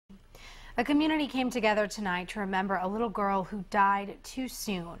A community came together tonight to remember a little girl who died too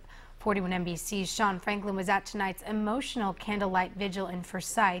soon. 41 NBC's Sean Franklin was at tonight's emotional candlelight vigil in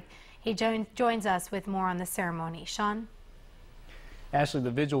Forsyth. He joins us with more on the ceremony. Sean? Ashley,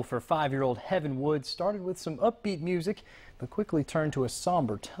 the vigil for 5-year-old Heaven Woods started with some upbeat music, but quickly turned to a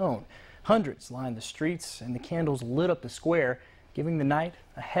somber tone. Hundreds lined the streets and the candles lit up the square, giving the night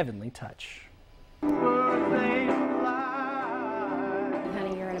a heavenly touch.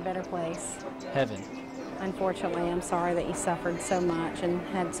 Honey, you're in a better place. Heaven. Unfortunately, I'm sorry that you suffered so much and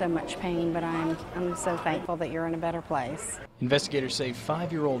had so much pain, but I'm so thankful that you're in a better place. Investigators say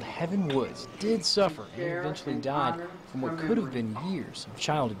 5-year-old Heaven Woods did suffer and eventually died from what could have been years of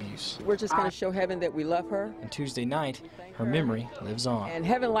child abuse. We're just going to show Heaven that we love her. And Tuesday night, her memory lives on. And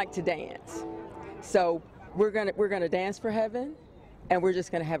Heaven liked to dance, so we're gonna dance for Heaven, and we're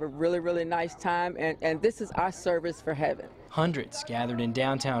just going to have a really, really nice time. And this is our service for Heaven. Hundreds gathered in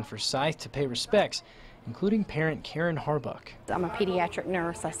downtown Forsyth to pay respects, including parent Karen Harbuck. I'm a pediatric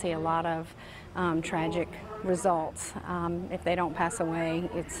nurse. I see a lot of tragic results. If they don't pass away,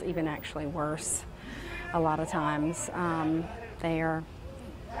 it's even actually worse. A lot of times they are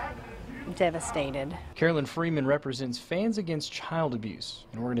devastated. Carolyn Freeman represents Fans Against Child Abuse,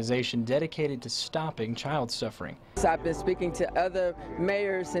 an organization dedicated to stopping child suffering. So I've been speaking to other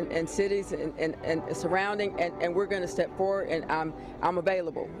mayors and cities and surrounding, and we're going to step forward, and I'm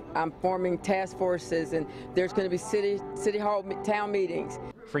available. I'm forming task forces, and there's going to be city hall town meetings.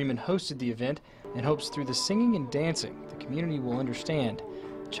 Freeman hosted the event and hopes through the singing and dancing the community will understand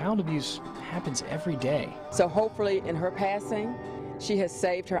child abuse happens every day. So hopefully in her passing, she has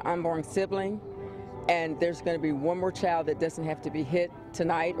saved her unborn sibling, and there's going to be one more child that doesn't have to be hit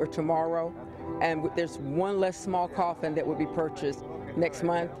tonight or tomorrow, and there's one less small coffin that will be purchased next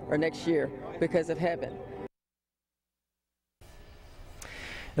month or next year because of Heaven.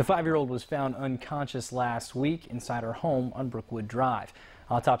 The 5-year-old was found unconscious last week inside her home on Brookwood Drive.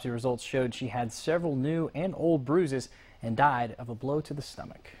 Autopsy results showed she had several new and old bruises and died of a blow to the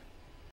stomach.